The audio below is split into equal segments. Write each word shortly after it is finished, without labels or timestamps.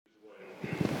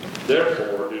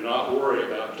Therefore, do not worry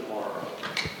about tomorrow,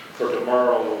 for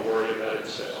tomorrow will worry about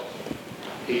itself.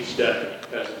 Each day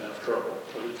has enough trouble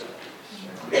of its own.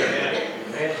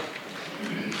 Amen.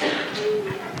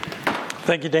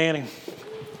 Thank you, Danny.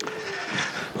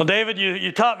 Well, David,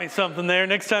 you taught me something there.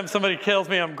 Next time somebody tells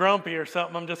me I'm grumpy or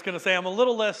something, I'm just going to say I'm a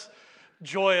little less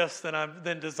joyous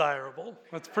than desirable.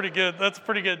 That's pretty good. That's a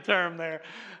pretty good term there.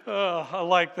 Oh, I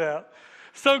like that.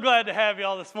 So glad to have you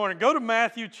all this morning. Go to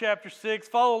Matthew chapter 6.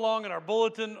 Follow along in our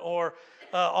bulletin or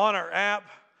on our app.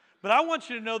 But I want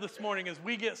you to know this morning as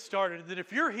we get started that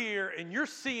if you're here and you're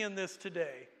seeing this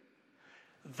today,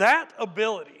 that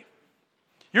ability,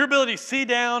 your ability to see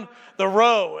down the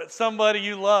row at somebody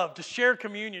you love, to share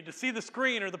communion, to see the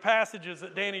screen or the passages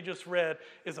that Danny just read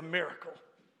is a miracle.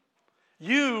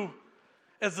 You,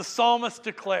 as the psalmist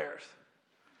declares,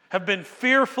 have been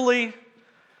fearfully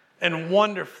and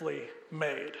wonderfully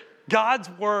made. God's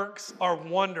works are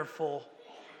wonderful.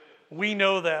 We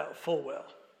know that full well.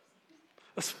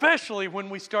 Especially when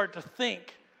we start to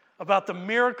think about the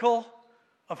miracle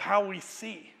of how we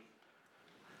see.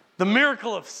 The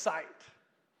miracle of sight.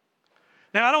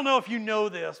 Now, I don't know if you know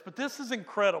this, but this is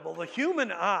incredible. The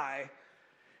human eye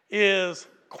is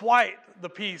quite the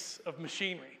piece of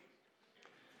machinery.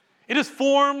 It is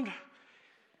formed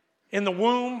in the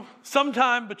womb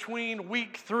sometime between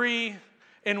week 3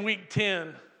 and week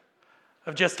 10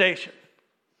 of gestation.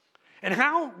 And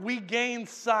how we gain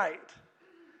sight,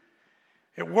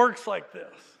 it works like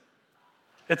this.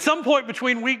 At some point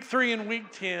between week 3 and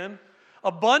week 10,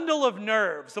 a bundle of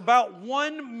nerves, about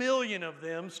 1 million of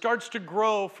them, starts to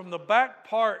grow from the back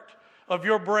part of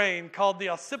your brain called the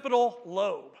occipital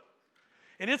lobe.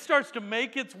 And it starts to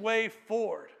make its way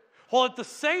forward. While at the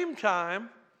same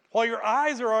time, while your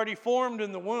eyes are already formed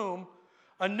in the womb,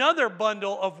 another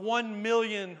bundle of 1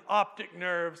 million optic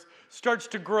nerves starts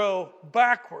to grow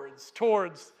backwards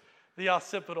towards the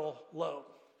occipital lobe.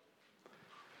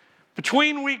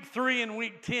 Between week 3 and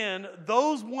week 10,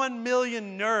 those 1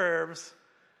 million nerves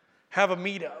have a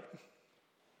meetup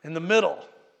in the middle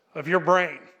of your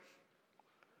brain.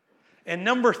 And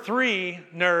number 3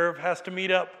 nerve has to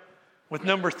meet up with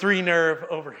number 3 nerve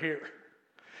over here.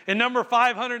 And number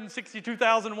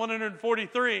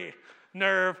 562,143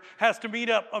 nerve has to meet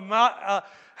up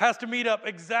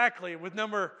exactly with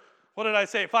number,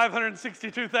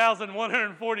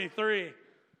 562,143.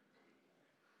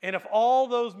 And if all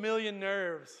those million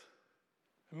nerves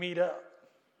meet up,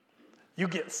 you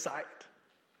get sight.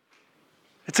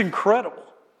 It's incredible.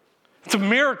 It's a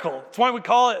miracle. That's why we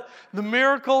call it the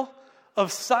miracle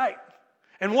of sight.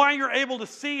 And why you're able to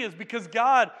see is because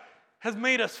God has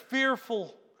made us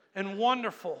fearful and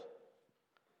wonderful.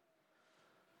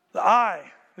 The eye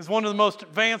is one of the most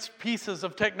advanced pieces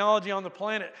of technology on the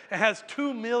planet. It has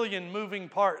 2 million moving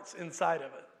parts inside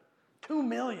of it. 2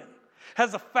 million.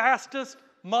 Has the fastest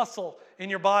muscle in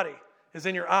your body is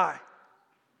in your eye.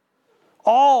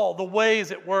 All the ways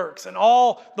it works and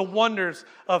all the wonders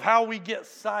of how we get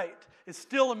sight is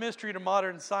still a mystery to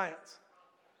modern science.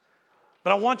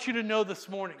 But I want you to know this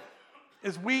morning,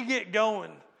 as we get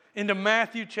going into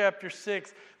Matthew chapter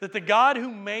 6, that the God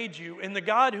who made you and the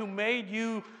God who made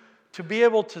you to be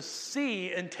able to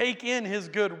see and take in His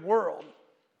good world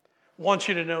wants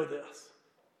you to know this.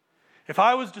 If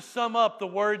I was to sum up the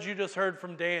words you just heard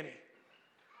from Danny,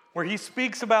 where he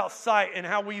speaks about sight and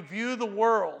how we view the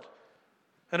world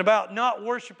and about not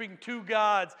worshiping two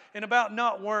gods and about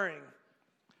not worrying,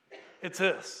 it's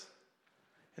this.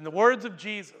 In the words of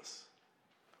Jesus,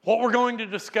 what we're going to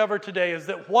discover today is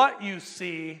that what you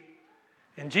see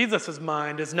in Jesus'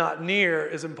 mind is not near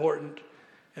as important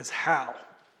as how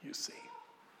you see.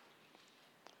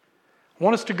 I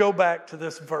want us to go back to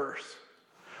this verse.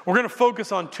 We're going to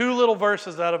focus on 2 little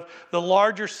verses out of the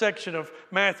larger section of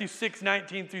Matthew 6,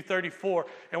 19 through 34.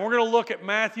 And we're going to look at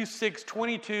Matthew 6,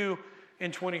 22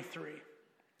 and 23,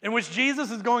 in which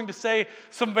Jesus is going to say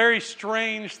some very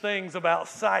strange things about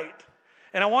sight.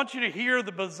 And I want you to hear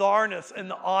the bizarreness and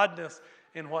the oddness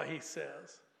in what He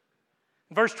says.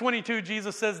 In verse 22,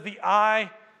 Jesus says, "The eye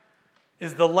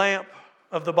is the lamp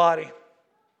of the body.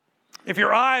 If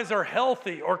your eyes are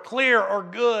healthy or clear or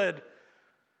good,"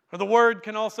 or the word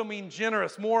can also mean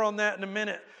generous, more on that in a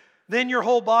minute, "then your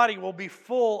whole body will be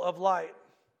full of light.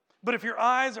 But if your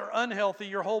eyes are unhealthy,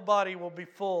 your whole body will be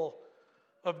full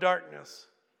of darkness.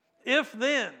 If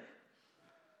then,"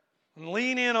 and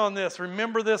lean in on this,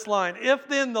 remember this line, "if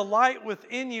then the light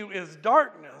within you is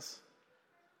darkness,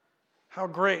 how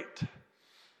great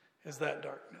is that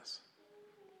darkness?"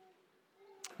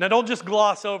 Now don't just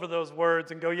gloss over those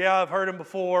words and go, "Yeah, I've heard them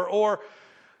before," or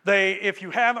if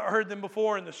you haven't heard them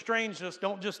before in the strangeness,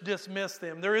 don't just dismiss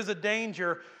them. There is a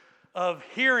danger of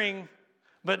hearing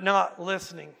but not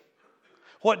listening.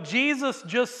 What Jesus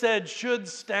just said should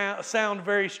sound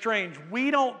very strange.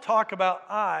 We don't talk about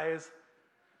eyes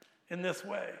in this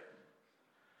way.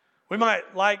 We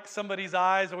might like somebody's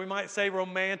eyes, or we might say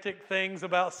romantic things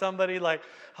about somebody like,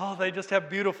 oh, they just have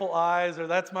beautiful eyes, or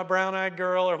that's my brown-eyed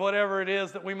girl, or whatever it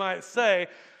is that we might say.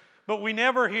 But we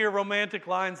never hear romantic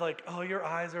lines like, oh, your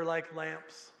eyes are like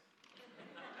lamps.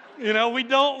 We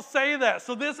don't say that.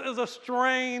 So this is a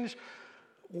strange,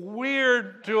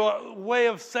 weird way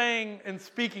of saying and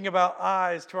speaking about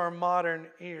eyes to our modern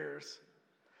ears.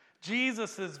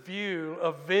 Jesus' view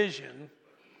of vision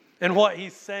and what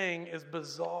he's saying is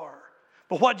bizarre.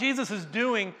 But what Jesus is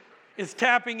doing is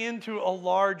tapping into a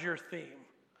larger theme,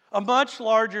 a much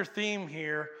larger theme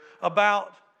here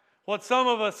about what some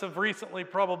of us have recently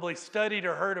probably studied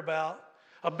or heard about,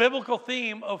 a biblical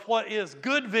theme of what is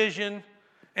good vision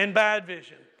and bad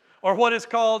vision, or what is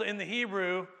called in the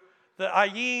Hebrew the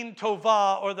ayin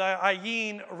tovah or the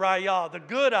ayin raya, the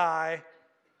good eye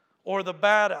or the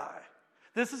bad eye.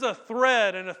 This is a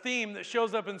thread and a theme that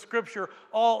shows up in Scripture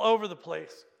all over the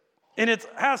place. And it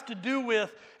has to do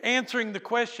with answering the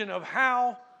question of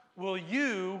how will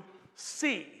you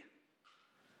see?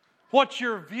 What's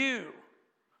your view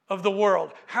of the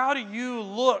world? How do you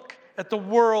look at the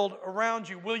world around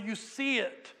you? Will you see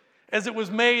it as it was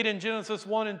made in Genesis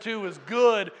 1 and 2 as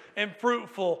good and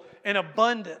fruitful and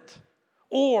abundant?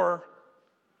 Or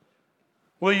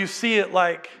will you see it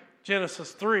like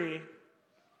Genesis 3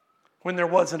 when there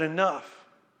wasn't enough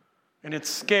and it's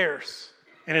scarce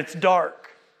and it's dark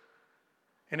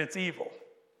and it's evil?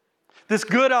 This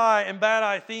good eye and bad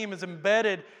eye theme is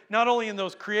embedded not only in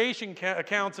those creation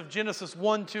accounts of Genesis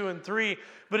 1, 2, and 3,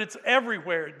 but it's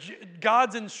everywhere.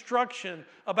 God's instruction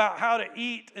about how to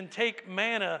eat and take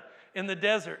manna in the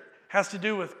desert has to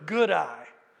do with good eye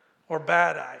or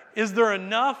bad eye. Is there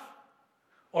enough,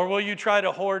 or will you try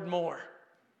to hoard more?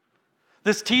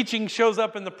 This teaching shows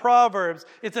up in the Proverbs.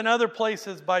 It's in other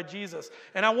places by Jesus.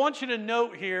 And I want you to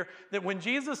note here that when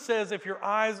Jesus says if your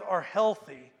eyes are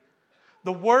healthy,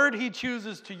 the word he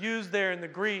chooses to use there in the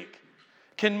Greek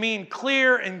can mean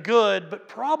clear and good, but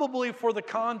probably for the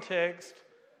context,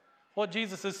 what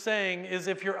Jesus is saying is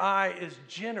if your eye is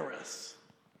generous,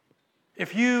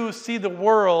 if you see the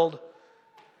world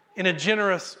in a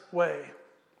generous way.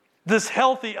 This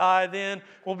healthy eye then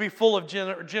will be full of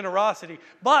generosity.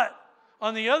 But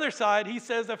on the other side, he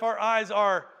says if our eyes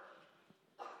are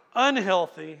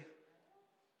unhealthy,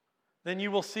 then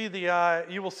you will see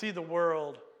the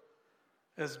world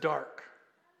as dark.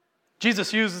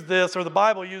 Jesus uses this, or the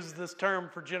Bible uses this term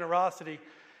for generosity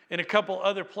in a couple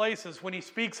other places when he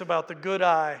speaks about the good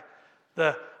eye,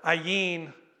 the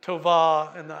ayin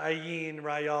tovah, and the ayin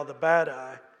raya, the bad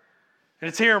eye. And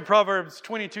it's here in Proverbs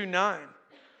 22:9.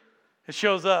 It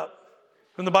shows up.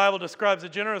 When the Bible describes a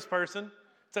generous person,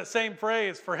 it's that same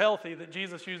phrase for healthy that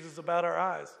Jesus uses about our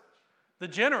eyes. The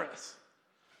generous,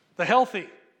 the healthy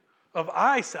of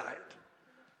eyesight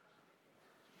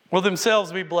will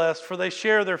themselves be blessed, for they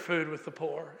share their food with the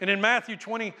poor. And in Matthew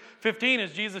 20:15,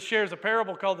 as Jesus shares a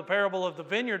parable called the parable of the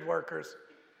vineyard workers,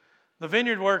 the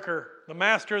vineyard worker, the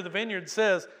master of the vineyard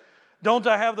says, "Don't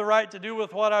I have the right to do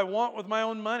with what I want with my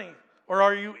own money? Or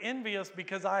are you envious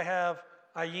because I have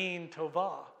ayin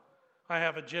tovah? I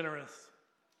have a generous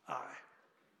eye."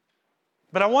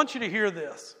 But I want you to hear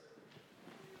this.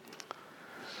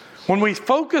 When we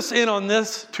focus in on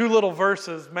this two little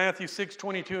verses, Matthew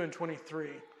 6:22 and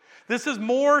 23, this is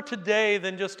more today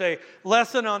than just a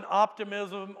lesson on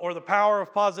optimism or the power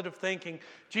of positive thinking.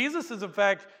 Jesus is, in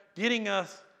fact, getting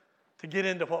us to get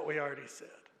into what we already said.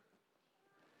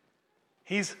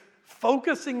 He's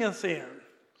focusing us in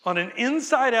on an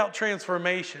inside-out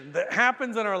transformation that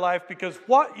happens in our life because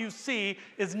what you see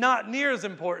is not near as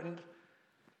important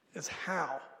as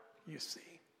how you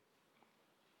see.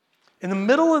 In the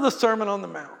middle of the Sermon on the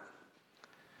Mount,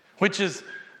 which is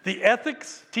the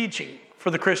ethics teaching for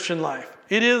the Christian life,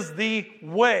 it is the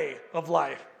way of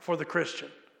life for the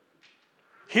Christian.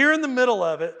 Here in the middle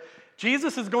of it,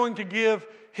 Jesus is going to give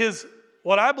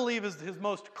what I believe is his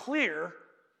most clear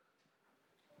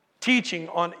teaching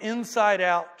on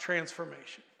inside-out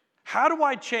transformation. How do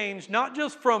I change, not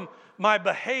just from my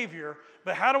behavior,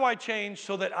 but how do I change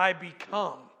so that I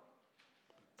become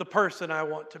the person I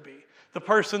want to be, the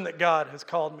person that God has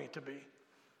called me to be?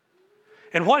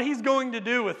 And what he's going to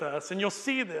do with us, and you'll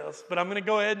see this, but I'm going to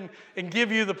go ahead and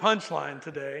give you the punchline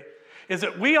today, is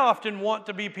that we often want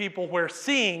to be people where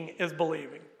seeing is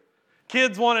believing.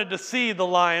 Kids wanted to see the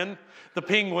lion, the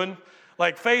penguin.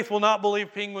 Like Faith will not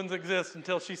believe penguins exist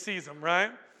until she sees them,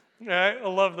 right? All right, I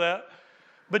love that.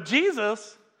 But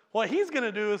Jesus what he's going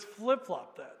to do is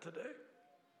flip-flop that today.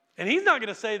 And he's not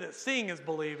going to say that seeing is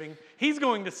believing. He's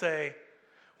going to say,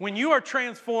 when you are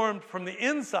transformed from the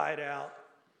inside out,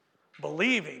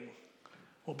 believing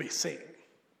will be seeing.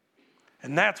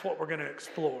 And that's what we're going to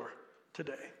explore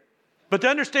today. But to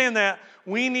understand that,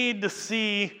 we need to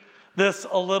see this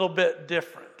a little bit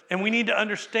different. And we need to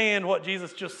understand what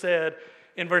Jesus just said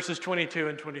in verses 22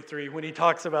 and 23 when he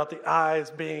talks about the eyes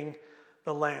being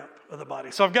the lamp of the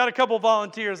body. So I've got a couple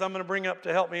volunteers I'm going to bring up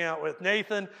to help me out with.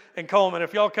 Nathan and Coleman,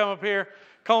 if y'all come up here.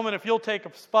 Coleman, if you'll take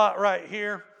a spot right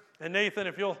here. And Nathan,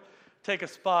 if you'll take a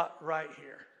spot right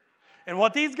here. And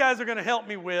what these guys are going to help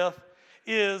me with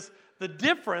is the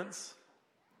difference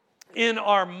in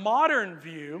our modern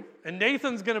view, and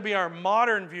Nathan's going to be our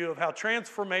modern view of how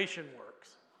transformation works.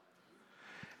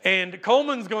 And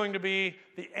Coleman's going to be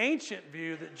the ancient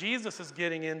view that Jesus is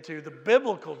getting into, the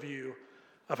biblical view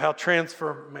of how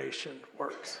transformation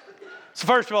works. So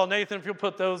first of all, Nathan, if you'll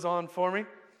put those on for me.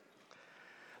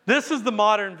 This is the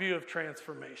modern view of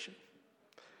transformation.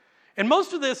 And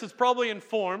most of this is probably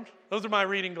informed. Those are my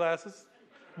reading glasses.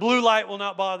 Blue light will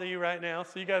not bother you right now,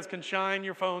 so you guys can shine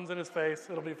your phones in his face.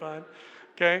 It'll be fine.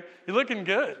 Okay? You're looking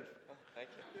good. Thank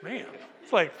you. Man,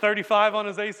 it's like 35 on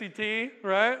his ACT,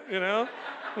 right? You know?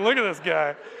 Look at this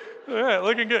guy. All right,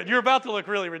 looking good. You're about to look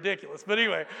really ridiculous, but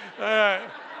anyway. All right.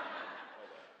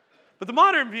 But the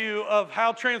modern view of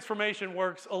how transformation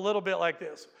works a little bit like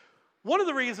this. One of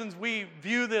the reasons we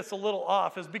view this a little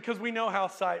off is because we know how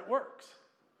sight works.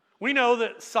 We know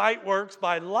that sight works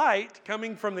by light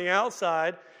coming from the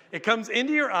outside. It comes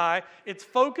into your eye. It's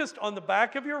focused on the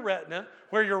back of your retina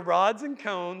where your rods and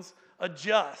cones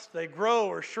adjust. They grow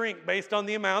or shrink based on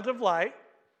the amount of light.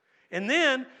 And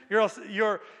then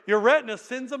your retina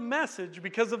sends a message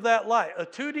because of that light, a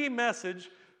 2D message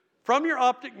from your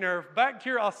optic nerve back to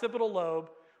your occipital lobe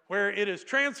where it is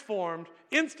transformed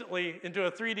instantly into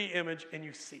a 3D image and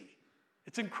you see.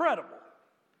 It's incredible.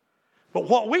 But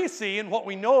what we see and what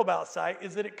we know about sight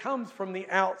is that it comes from the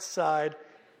outside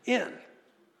in.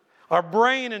 Our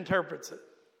brain interprets it.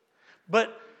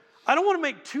 But I don't want to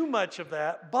make too much of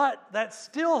that, but that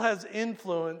still has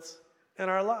influence in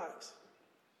our lives.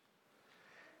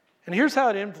 And here's how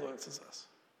it influences us.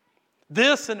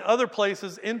 This and other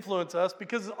places influence us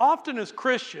because often as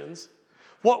Christians,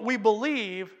 what we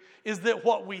believe is that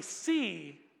what we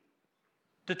see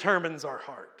determines our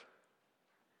heart.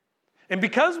 And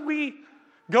because we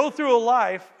go through a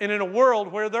life and in a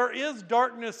world where there is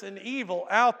darkness and evil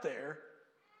out there,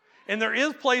 and there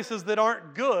is places that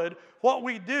aren't good, what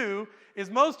we do is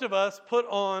most of us put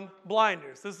on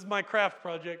blinders. This is my craft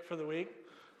project for the week.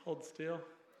 Hold still.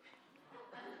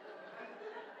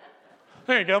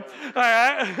 There you go. All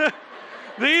right.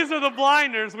 These are the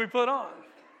blinders we put on.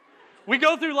 We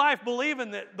go through life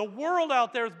believing that the world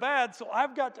out there is bad, so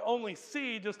I've got to only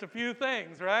see just a few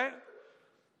things, right?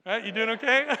 Right? You doing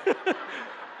okay?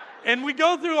 And we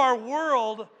go through our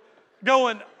world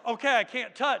going, okay, I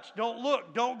can't touch, don't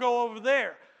look, don't go over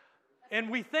there. And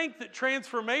we think that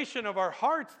transformation of our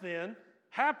hearts then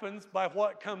happens by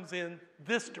what comes in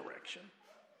this direction.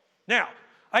 Now,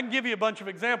 I can give you a bunch of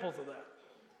examples of that.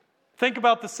 Think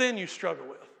about the sin you struggle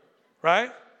with,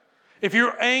 right? If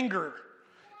your anger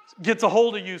gets a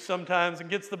hold of you sometimes and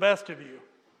gets the best of you,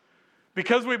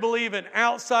 because we believe in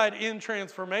outside-in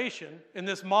transformation in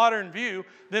this modern view,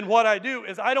 then what I do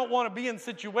is I don't want to be in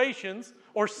situations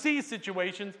or see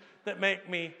situations that make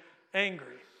me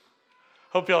angry.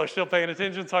 Hope y'all are still paying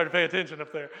attention. It's hard to pay attention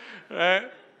up there, right?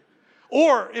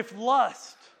 Or if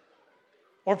lust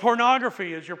or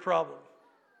pornography is your problem,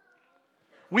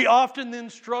 we often then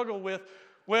struggle with,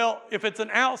 well, if it's an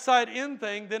outside-in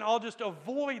thing, then I'll just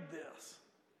avoid this.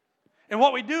 And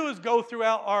what we do is go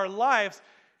throughout our lives,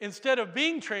 instead of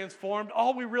being transformed,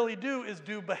 all we really do is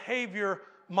do behavior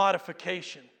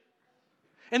modification.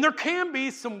 And there can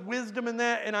be some wisdom in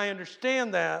that, and I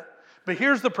understand that, but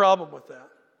here's the problem with that.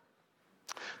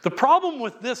 The problem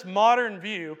with this modern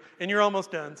view, and you're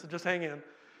almost done, so just hang in,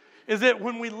 is that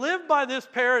when we live by this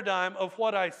paradigm of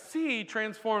what I see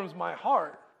transforms my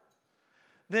heart,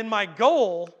 then my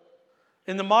goal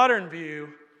in the modern view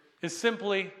is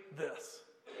simply this.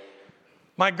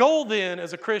 My goal then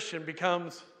as a Christian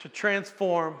becomes to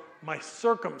transform my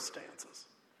circumstances.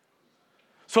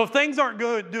 So if things aren't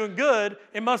doing good,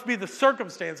 it must be the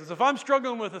circumstances. If I'm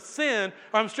struggling with a sin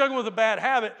or I'm struggling with a bad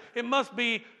habit, it must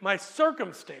be my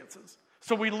circumstances.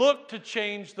 So we look to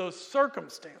change those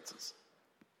circumstances.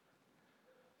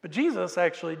 But Jesus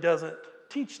actually doesn't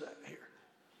teach that here.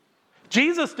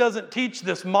 Jesus doesn't teach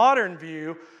this modern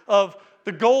view of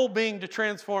the goal being to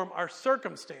transform our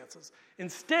circumstances.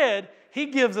 Instead, he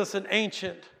gives us an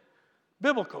ancient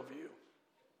biblical view.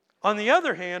 On the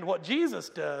other hand, what Jesus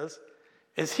does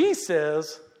is he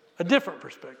says a different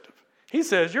perspective. He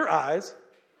says your eyes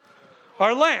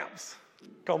are lamps.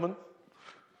 Coleman.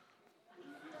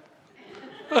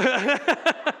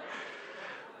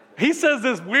 He says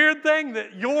this weird thing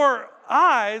that your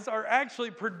eyes are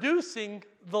actually producing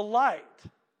the light.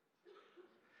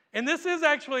 And this is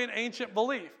actually an ancient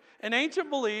belief. An ancient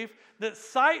belief that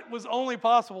sight was only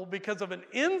possible because of an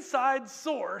inside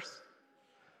source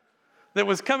that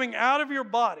was coming out of your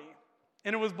body,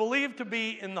 and it was believed to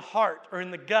be in the heart or in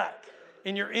the gut,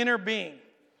 in your inner being.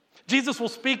 Jesus will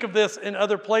speak of this in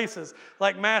other places,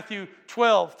 like Matthew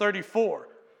 12:34.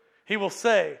 He will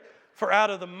say, for out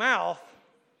of the mouth,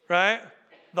 right,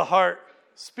 the heart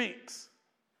speaks.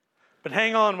 But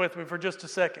hang on with me for just a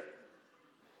second.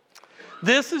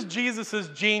 This is Jesus'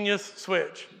 genius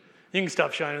switch. You can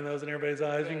stop shining those in everybody's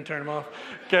eyes. You can turn them off.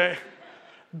 Okay?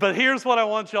 But here's what I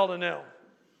want y'all to know.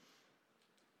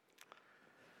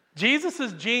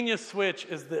 Jesus' genius switch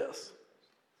is this.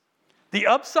 The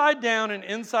upside down and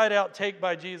inside out take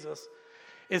by Jesus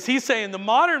is he's saying the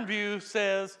modern view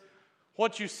says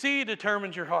what you see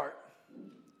determines your heart.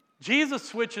 Jesus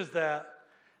switches that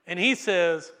and he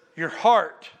says your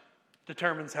heart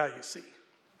determines how you see.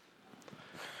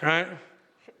 Right?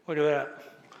 Look at that.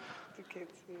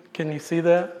 Can you see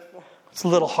that? It's a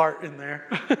little heart in there.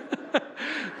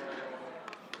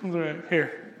 Right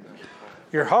here.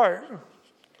 Your heart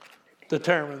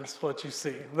determines what you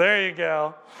see. There you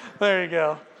go. There you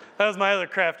go. That was my other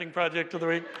crafting project of the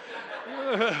week.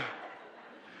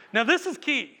 Now this is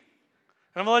key.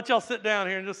 I'm going to let y'all sit down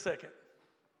here in just a second.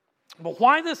 But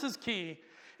why this is key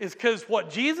is because what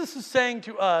Jesus is saying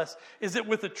to us is that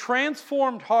with a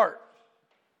transformed heart,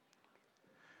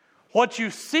 what you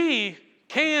see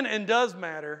can and does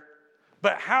matter,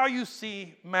 but how you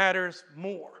see matters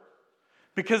more.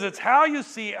 Because it's how you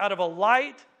see out of a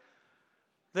light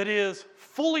that is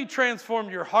fully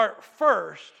transformed your heart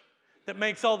first that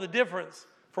makes all the difference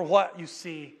for what you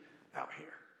see out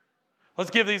here.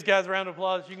 Let's give these guys a round of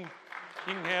applause. You can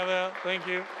have that. Thank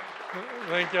you.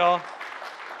 Thank y'all.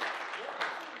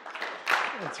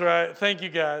 That's right. Thank you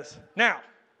guys. Now,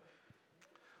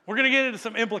 we're going to get into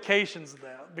some implications of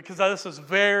that because this is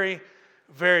very,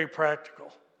 very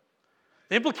practical.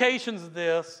 The implications of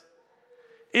this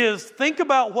is think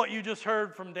about what you just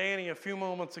heard from Danny a few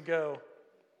moments ago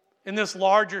in this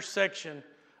larger section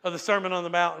of the Sermon on the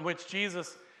Mount in which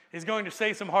Jesus is going to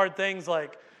say some hard things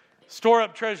like store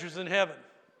up treasures in heaven,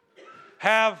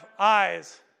 have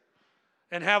eyes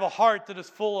and have a heart that is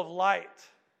full of light,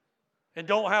 and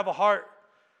don't have a heart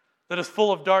that is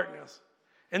full of darkness.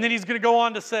 And then he's going to go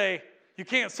on to say, you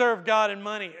can't serve God and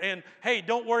money. And hey,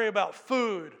 don't worry about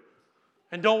food.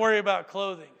 And don't worry about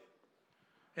clothing.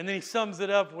 And then he sums it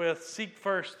up with, seek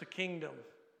first the kingdom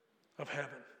of heaven.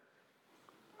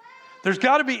 There's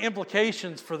got to be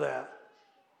implications for that.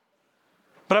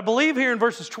 But I believe here in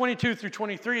verses 22 through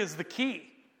 23 is the key.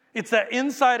 It's that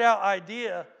inside-out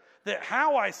idea that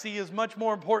how I see is much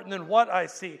more important than what I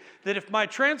see. That if my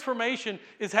transformation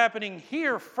is happening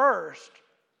here first,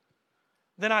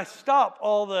 then I stop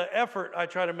all the effort I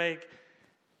try to make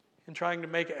in trying to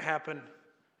make it happen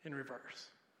in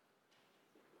reverse.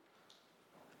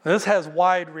 Now, this has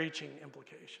wide-reaching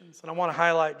implications, and I want to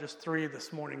highlight just three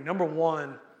this morning. Number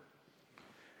one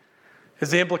is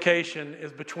the implication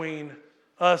is between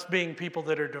us being people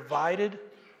that are divided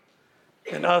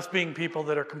and us being people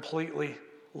that are completely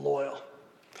loyal.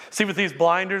 See with these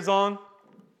blinders on,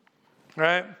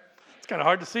 right? It's kind of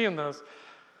hard to see in those.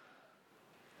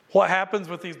 What happens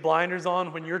with these blinders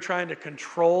on when you're trying to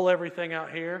control everything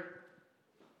out here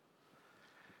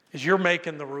is you're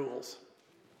making the rules.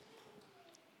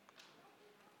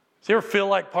 Do you ever feel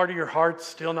like part of your heart's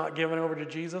still not given over to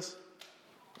Jesus?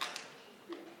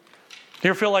 Do you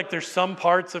ever feel like there's some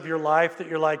parts of your life that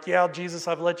you're like, yeah, Jesus,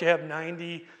 I've let you have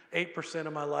 98%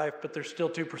 of my life, but there's still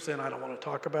 2% I don't want to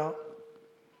talk about?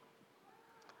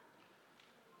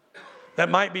 That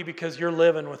might be because you're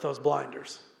living with those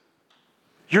blinders.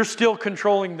 You're still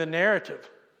controlling the narrative.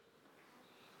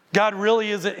 God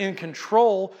really isn't in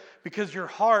control because your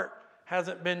heart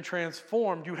hasn't been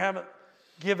transformed. You haven't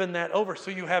given that over. So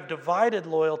you have divided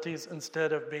loyalties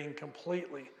instead of being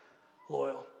completely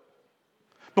loyal.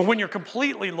 But when you're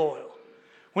completely loyal,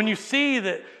 when you see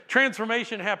that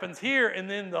transformation happens here and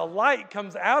then the light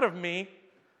comes out of me,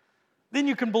 then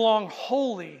you can belong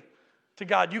wholly to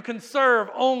God. You can serve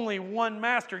only one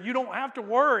master. You don't have to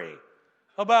worry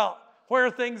about where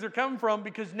things are coming from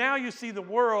because now you see the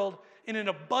world in an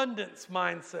abundance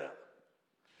mindset.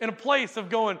 In a place of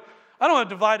going, I don't have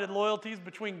divided loyalties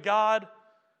between God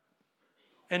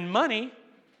and money.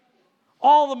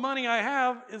 All the money I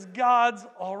have is God's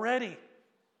already.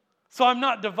 So I'm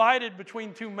not divided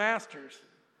between two masters.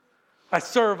 I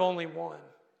serve only one.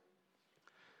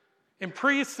 In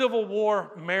pre-Civil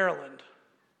War Maryland,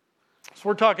 so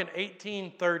we're talking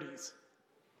 1830s,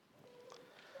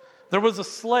 there was a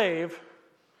slave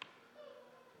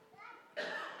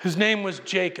whose name was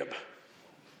Jacob.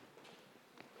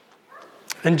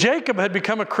 And Jacob had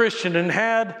become a Christian and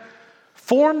had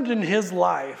formed in his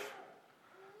life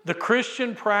the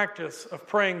Christian practice of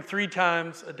praying 3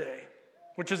 times a day,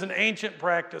 which is an ancient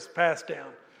practice passed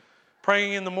down.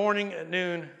 Praying in the morning, at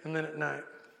noon, and then at night.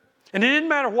 And it didn't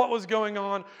matter what was going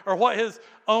on or what his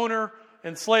owner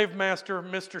and slave master,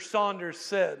 Mr. Saunders,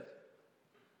 said.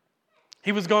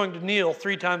 He was going to kneel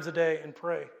 3 times a day and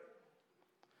pray.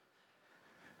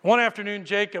 One afternoon,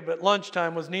 Jacob at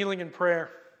lunchtime was kneeling in prayer.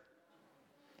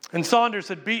 And Saunders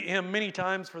had beat him many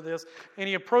times for this. And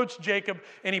he approached Jacob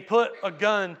and he put a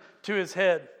gun to his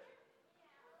head.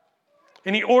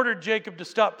 And he ordered Jacob to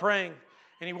stop praying.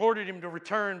 And he ordered him to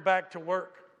return back to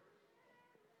work.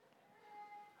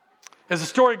 As the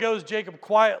story goes, Jacob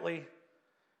quietly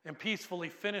and peacefully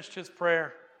finished his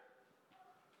prayer.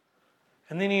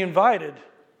 And then he invited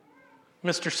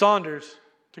Mr. Saunders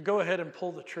to go ahead and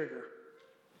pull the trigger,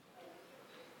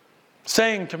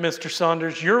 saying to Mr.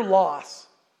 Saunders, "Your loss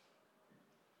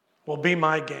will be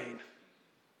my gain."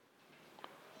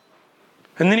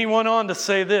 And then he went on to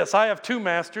say this: "I have 2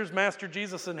 masters, Master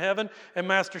Jesus in heaven and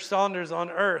Master Saunders on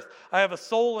earth. I have a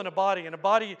soul and a body,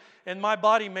 and my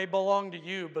body may belong to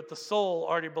you, but the soul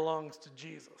already belongs to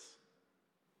Jesus."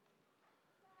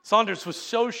 Saunders was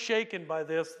so shaken by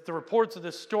this, the reports of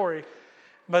this story,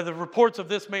 by the reports of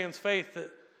this man's faith, that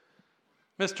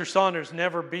Mr. Saunders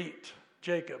never beat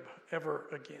Jacob ever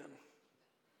again.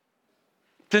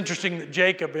 It's interesting that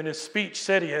Jacob in his speech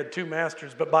said he had 2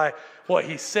 masters, but by what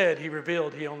he said, he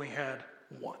revealed he only had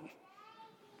one.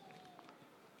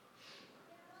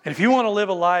 And if you want to live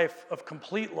a life of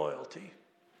complete loyalty,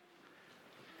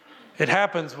 it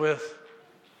happens with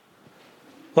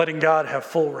letting God have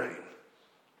full reign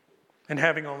and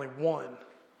having only one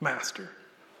master.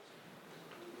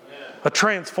 A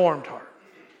transformed heart.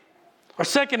 Our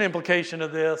second implication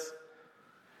of this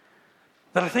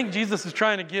that I think Jesus is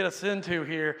trying to get us into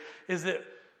here is that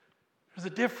there's a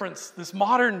difference. This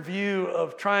modern view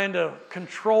of trying to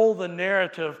control the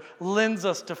narrative lends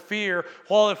us to fear,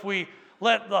 while if we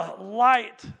let the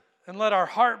light and let our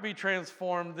heart be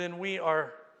transformed, then we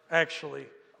are actually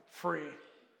free.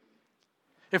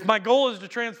 If my goal is to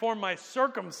transform my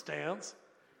circumstance,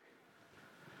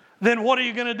 then what are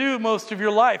you going to do most of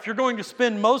your life? You're going to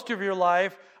spend most of your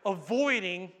life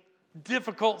avoiding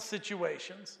difficult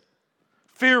situations.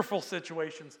 Fearful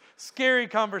situations, scary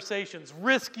conversations,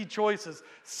 risky choices,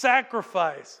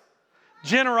 sacrifice,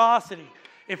 generosity.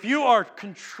 If you are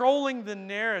controlling the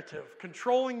narrative,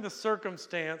 controlling the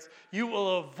circumstance, you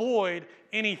will avoid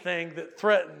anything that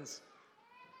threatens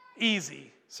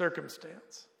easy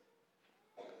circumstance.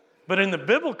 But in the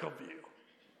biblical view,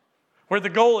 where the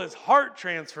goal is heart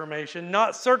transformation,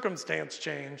 not circumstance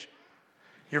change,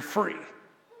 you're free.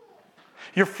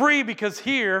 You're free because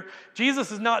here,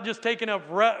 Jesus is not just taking up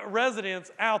residence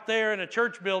out there in a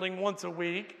church building once a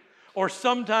week, or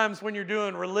sometimes when you're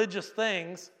doing religious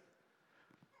things.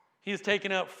 He's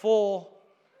taking up full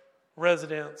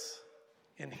residence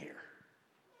in here.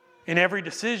 In every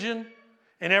decision,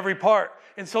 in every part.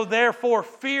 And so therefore,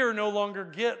 fear no longer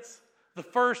gets the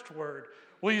first word.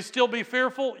 Will you still be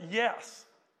fearful? Yes.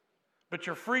 But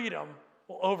your freedom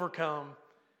will overcome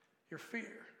your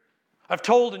fear. I've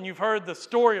told and you've heard the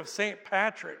story of St.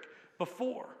 Patrick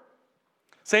before.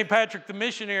 St. Patrick, the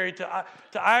missionary to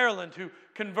Ireland, who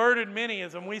converted many,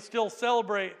 and we still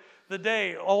celebrate the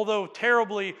day. Although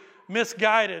terribly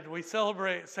misguided, we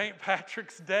celebrate St.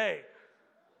 Patrick's Day.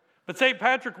 But St.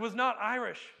 Patrick was not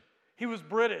Irish. He was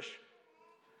British.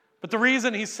 But the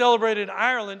reason he's celebrated in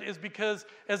Ireland is because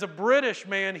as a British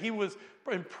man, he was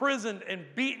imprisoned and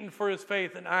beaten for his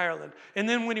faith in Ireland. And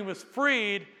then when he was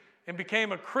freed and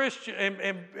became a Christian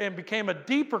and became a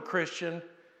deeper Christian,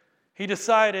 he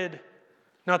decided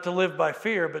not to live by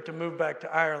fear, but to move back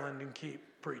to Ireland and keep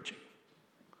preaching,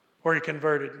 where he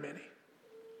converted many.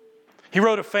 He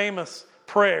wrote a famous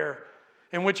prayer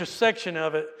in which a section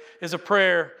of it is a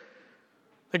prayer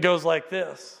that goes like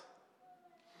this.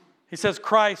 He says,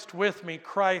 Christ with me,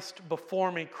 Christ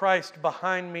before me, Christ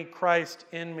behind me, Christ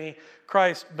in me,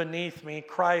 Christ beneath me,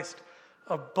 Christ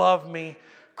above me,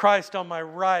 Christ on my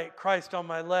right, Christ on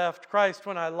my left, Christ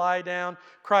when I lie down,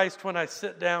 Christ when I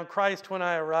sit down, Christ when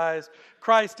I arise,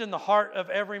 Christ in the heart of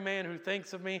every man who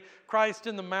thinks of me, Christ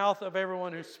in the mouth of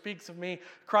everyone who speaks of me,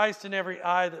 Christ in every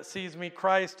eye that sees me,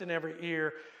 Christ in every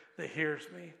ear that hears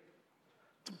me.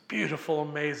 It's a beautiful,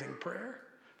 amazing prayer.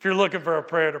 If you're looking for a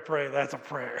prayer to pray, that's a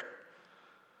prayer.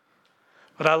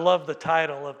 But I love the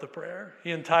title of the prayer.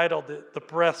 He entitled it, The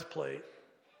Breastplate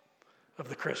of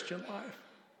the Christian Life.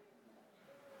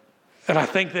 And I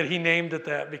think that he named it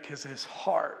that because his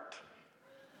heart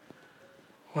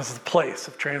was the place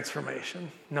of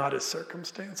transformation, not his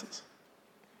circumstances.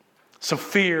 So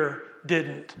fear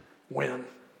didn't win.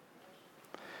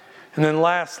 And then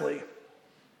lastly,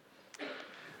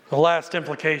 the last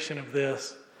implication of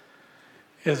this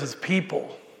is as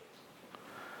people,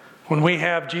 when we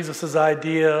have Jesus'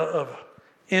 idea of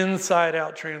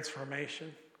inside-out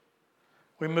transformation,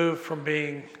 we move from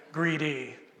being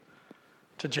greedy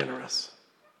to generous.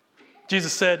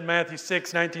 Jesus said in Matthew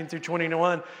 6, 19 through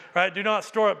 21, right, do not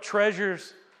store up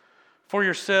treasures for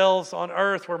yourselves on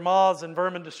earth where moths and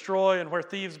vermin destroy and where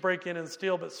thieves break in and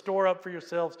steal, but store up for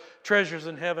yourselves treasures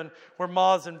in heaven where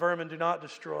moths and vermin do not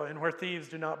destroy and where thieves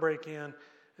do not break in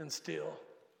and steal.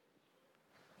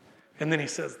 And then he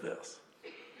says this.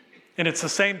 And it's the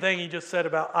same thing he just said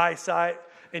about eyesight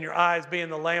and your eyes being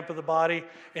the lamp of the body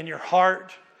and your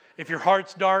heart. If your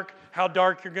heart's dark, how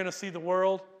dark you're going to see the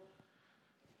world.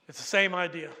 It's the same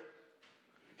idea.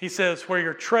 He says where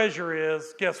your treasure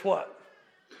is, guess what?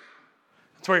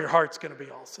 That's where your heart's going to be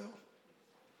also.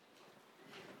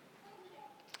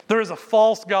 There is a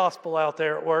false gospel out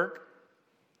there at work.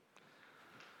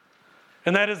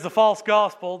 And that is the false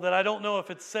gospel that I don't know if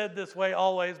it's said this way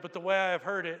always, but the way I have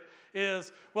heard it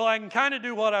is, well, I can kind of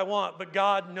do what I want, but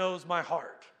God knows my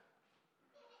heart.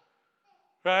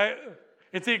 Right?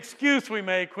 It's the excuse we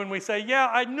make when we say, yeah,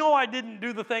 I know I didn't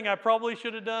do the thing I probably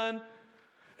should have done,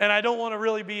 and I don't want to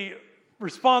really be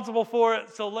responsible for it,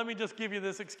 so let me just give you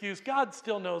this excuse. God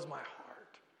still knows my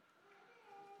heart.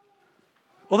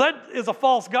 Well, that is a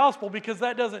false gospel because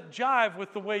that doesn't jive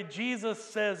with the way Jesus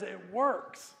says it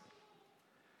works.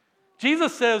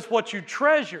 Jesus says what you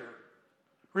treasure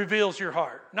reveals your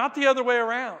heart, not the other way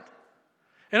around.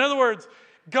 In other words,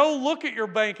 go look at your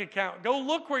bank account. Go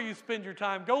look where you spend your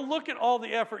time. Go look at all the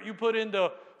effort you put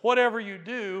into whatever you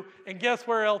do, and guess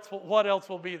what else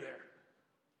will be there?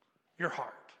 Your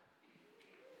heart.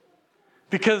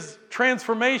 Because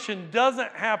transformation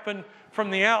doesn't happen from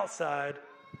the outside,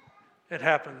 it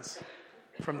happens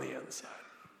from the inside.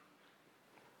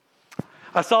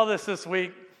 I saw this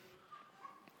week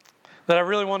that I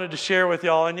really wanted to share with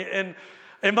y'all, and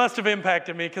it must have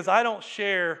impacted me because I don't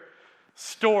share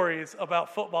stories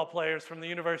about football players from the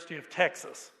University of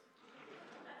Texas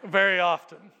very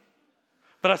often.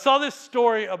 But I saw this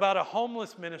story about a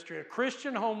homeless ministry, a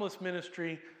Christian homeless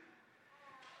ministry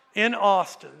in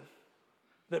Austin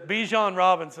that Bijan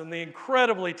Robinson, the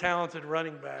incredibly talented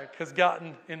running back, has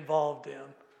gotten involved in.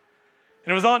 And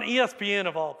it was on ESPN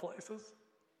of all places.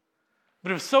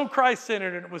 But it was so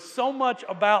Christ-centered, and it was so much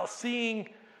about seeing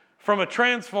from a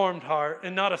transformed heart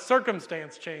and not a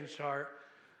circumstance-changed heart.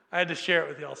 I had to share it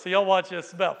with y'all. So y'all watch this.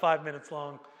 It's about 5 minutes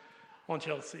long. I want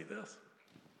y'all to see this.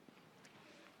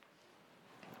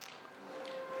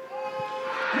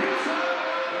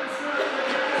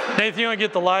 Nathan, you want to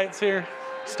get the lights here?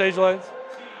 Stage lights?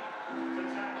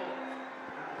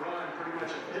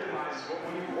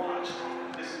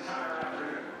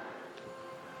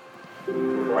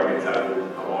 Before I get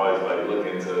tackled, I'm always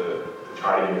looking to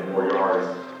try to get more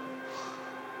yards.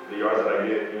 The yards that I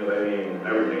get, they mean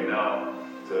everything now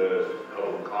to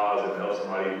help a cause and help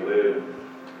somebody live.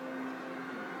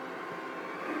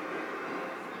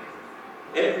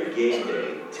 Every game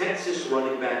day, Texas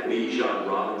running back Bijan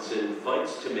Robinson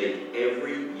fights to make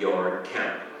every yard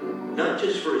count. Not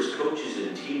just for his coaches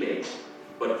and teammates,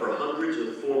 but for hundreds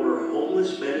of former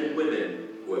homeless men and women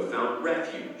who have found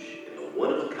refuge in the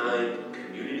one-of-a-kind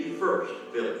Community First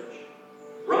Village.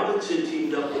 Robinson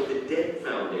teamed up with the DEN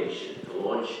Foundation to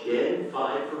launch DEN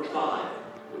 5 for 5,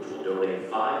 which will donate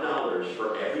 $5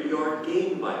 for every yard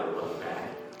gained by the running back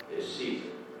this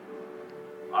season.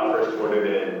 I first joined it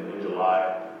in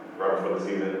July, right before the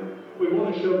season. We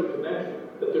want to show the connection,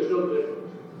 that there's no difference.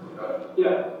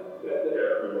 Yeah,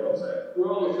 We're all saying.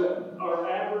 we're all the same. Our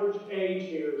average age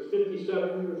here is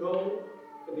 57 years old,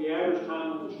 and the average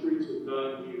time on the streets is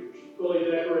 9 years.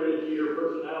 Fully decorated to your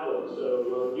personality,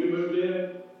 so when you moved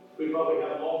in, we probably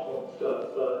have long-form stuff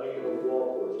hanging on the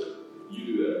wall for you. You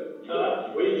do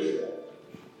that. We do that.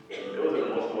 It was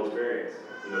an emotional experience.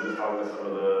 Just talking to some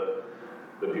of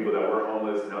the people that were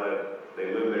homeless, that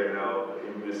they live there now.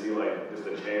 You can just see like just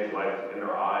the change like in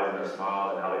their eyes and their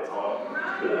smile and how they talk.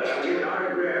 I get an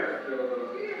autograph.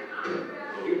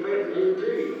 You pay for you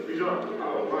too. He's on.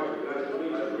 Oh, Roger, nice to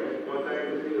meet you, man. One thing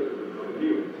to do is for the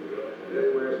view.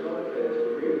 That's where it starts, it's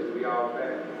the view, we all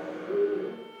back.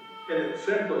 In its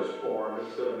simplest form,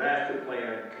 it's a master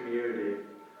plan community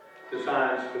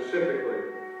designed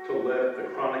specifically to lift the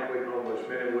chronically homeless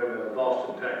men and women of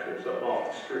Austin, Texas up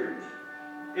off the streets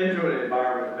into an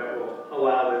environment that will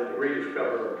allow them to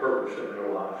rediscover a purpose in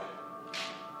their lives.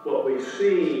 What we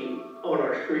see on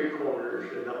our street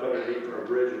corners and up underneath our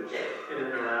bridges and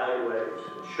in our alleyways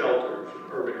and shelters and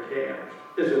urban camps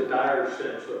is a dire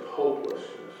sense of hopelessness.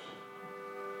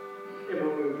 And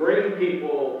when we bring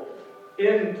people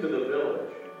into the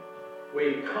village,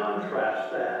 we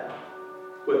contrast that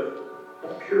with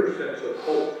a pure sense of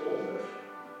hopefulness.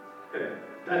 And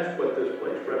that's what this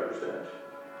place represents.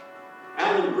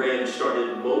 Alan Graham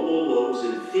started Mobile Loaves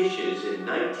and Fishes in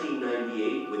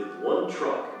 1998 with one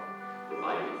truck,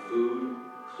 providing food,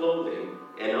 clothing,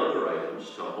 and other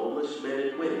items to homeless men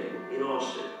and women in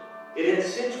Austin. It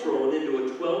has since grown into a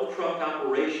 12-truck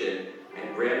operation,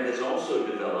 and Graham has also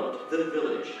developed The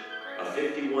Village, a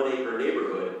 51-acre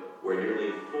neighborhood where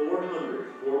nearly 400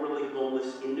 formerly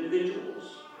homeless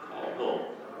individuals call home.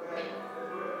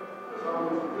 It's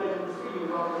always a pleasure to see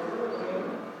you all.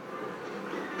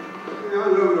 I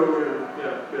love it over here.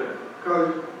 Yeah, good.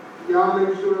 Because y'all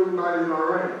make sure everybody's all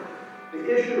right. The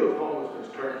issue of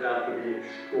homelessness turns out to be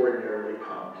extraordinarily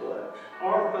complex.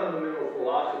 Our fundamental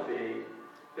philosophy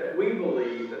that we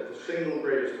believe that the single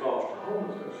greatest cause to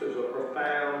homelessness is a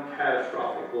profound,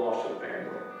 catastrophic loss of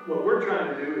family. What we're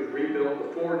trying to do is rebuild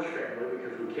the Forge family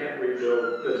because we can't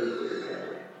rebuild the nuclear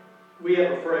family. We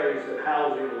have a phrase that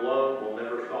housing alone will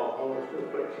never solve homelessness,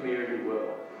 but community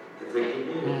will. It's a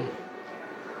community.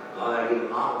 All I get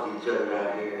along with each other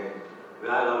out here, and we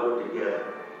all work together.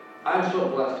 I'm so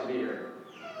blessed to be here.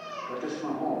 But this is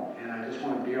my home, and I just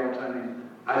want to be all the time. And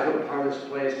I feel part of this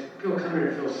place. People come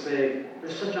here to feel safe.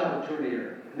 There's such opportunity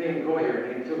here. And they can go here.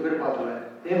 They can feel good about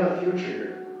it. They have a future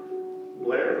here.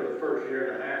 Blair, for the first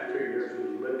year and a half, 2 years that he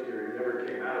lived here, he never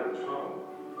came out of his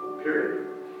home, period.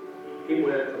 He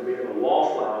went from being a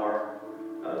wallflower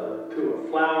to a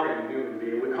flowering human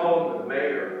being. We call him the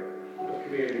mayor of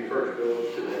Community First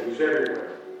Village today. He's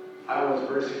everywhere. I was a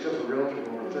very successful realtor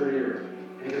for over 30 years.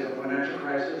 And because of financial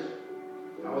crisis,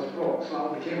 I was broke,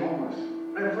 so I became homeless.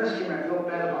 When I first came, I felt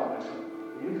bad about myself.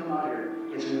 When you come out here,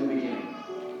 it's a new beginning.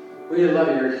 We love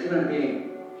you. You're a human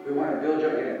being. We want to build you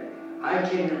up again. I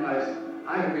came to realize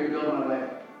I can rebuild my life.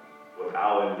 With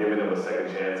Alan, giving them a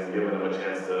second chance and giving them a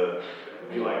chance to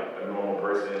be like a normal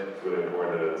person, it's really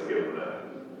important to give them that.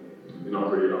 You know,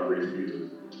 I'm pretty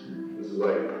speechless. This is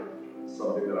like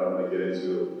something that I want to get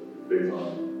into big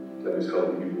time, like just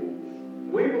helping people.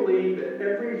 We believe that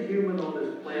every human on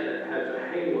this planet has a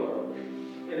halo,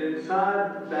 and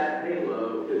inside that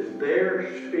halo is their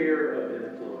sphere of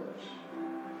influence.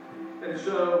 And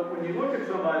so when you look at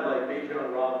somebody like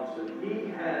Bijan Robinson,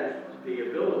 he has the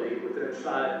ability within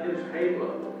inside his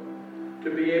halo to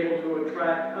be able to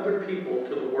attract other people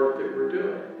to the work that we're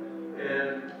doing.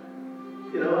 And,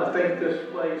 you know, I think this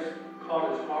place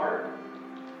caught his heart.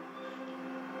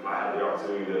 I had the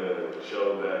opportunity to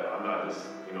show that I'm not just,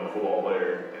 a football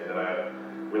player, and that I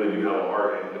really do have a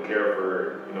heart and a care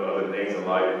for, other things in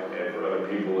life and for other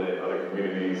people in other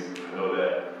communities. I know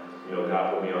that,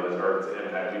 God put me on this earth to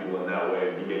impact people in that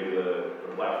way. He gave me the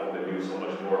platform to do so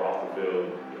much more off the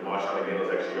field. I'm always trying to gain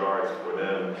those extra yards for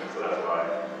them, so that's why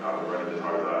I'm running as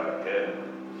hard as I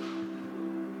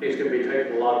can. He's going to be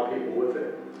taking a lot of people with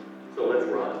him. So let's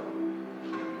run.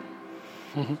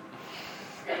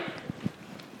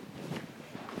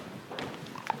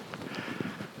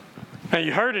 Now,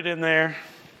 you heard it in there.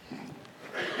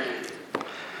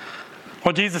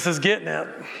 What Jesus is getting at.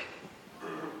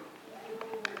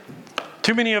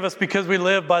 Too many of us, because we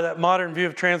live by that modern view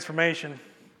of transformation,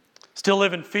 still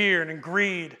live in fear and in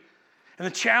greed. And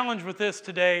the challenge with this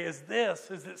today is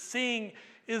that seeing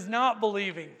is not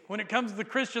believing. When it comes to the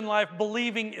Christian life,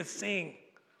 believing is seeing.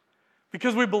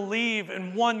 Because we believe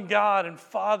in one God and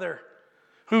Father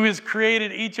who has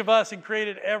created each of us and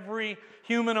created every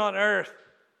human on earth,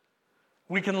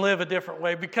 we can live a different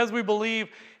way. Because we believe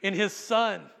in His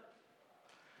Son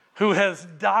who has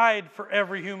died for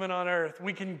every human on earth,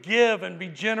 we can give and be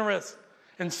generous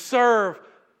and serve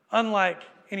unlike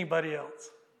anybody else.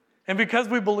 And because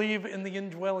we believe in the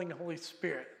indwelling Holy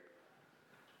Spirit,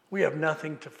 we have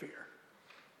nothing to fear.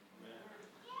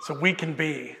 So we can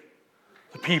be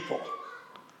the people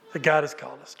that God has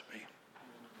called us to be.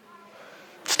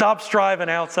 Stop striving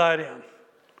outside in.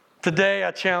 Today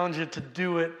I challenge you to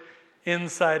do it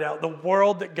inside out. The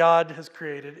world that God has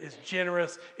created is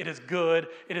generous, it is good,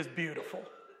 it is beautiful.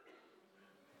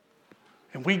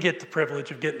 And we get the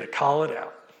privilege of getting to call it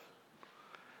out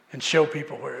and show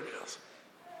people where it is.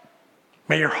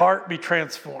 May your heart be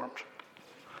transformed,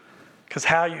 because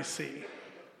how you see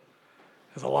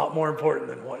is a lot more important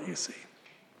than what you see.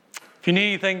 If you need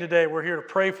anything today, we're here to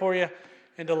pray for you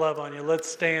and to love on you. Let's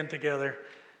stand together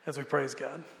as we praise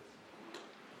God.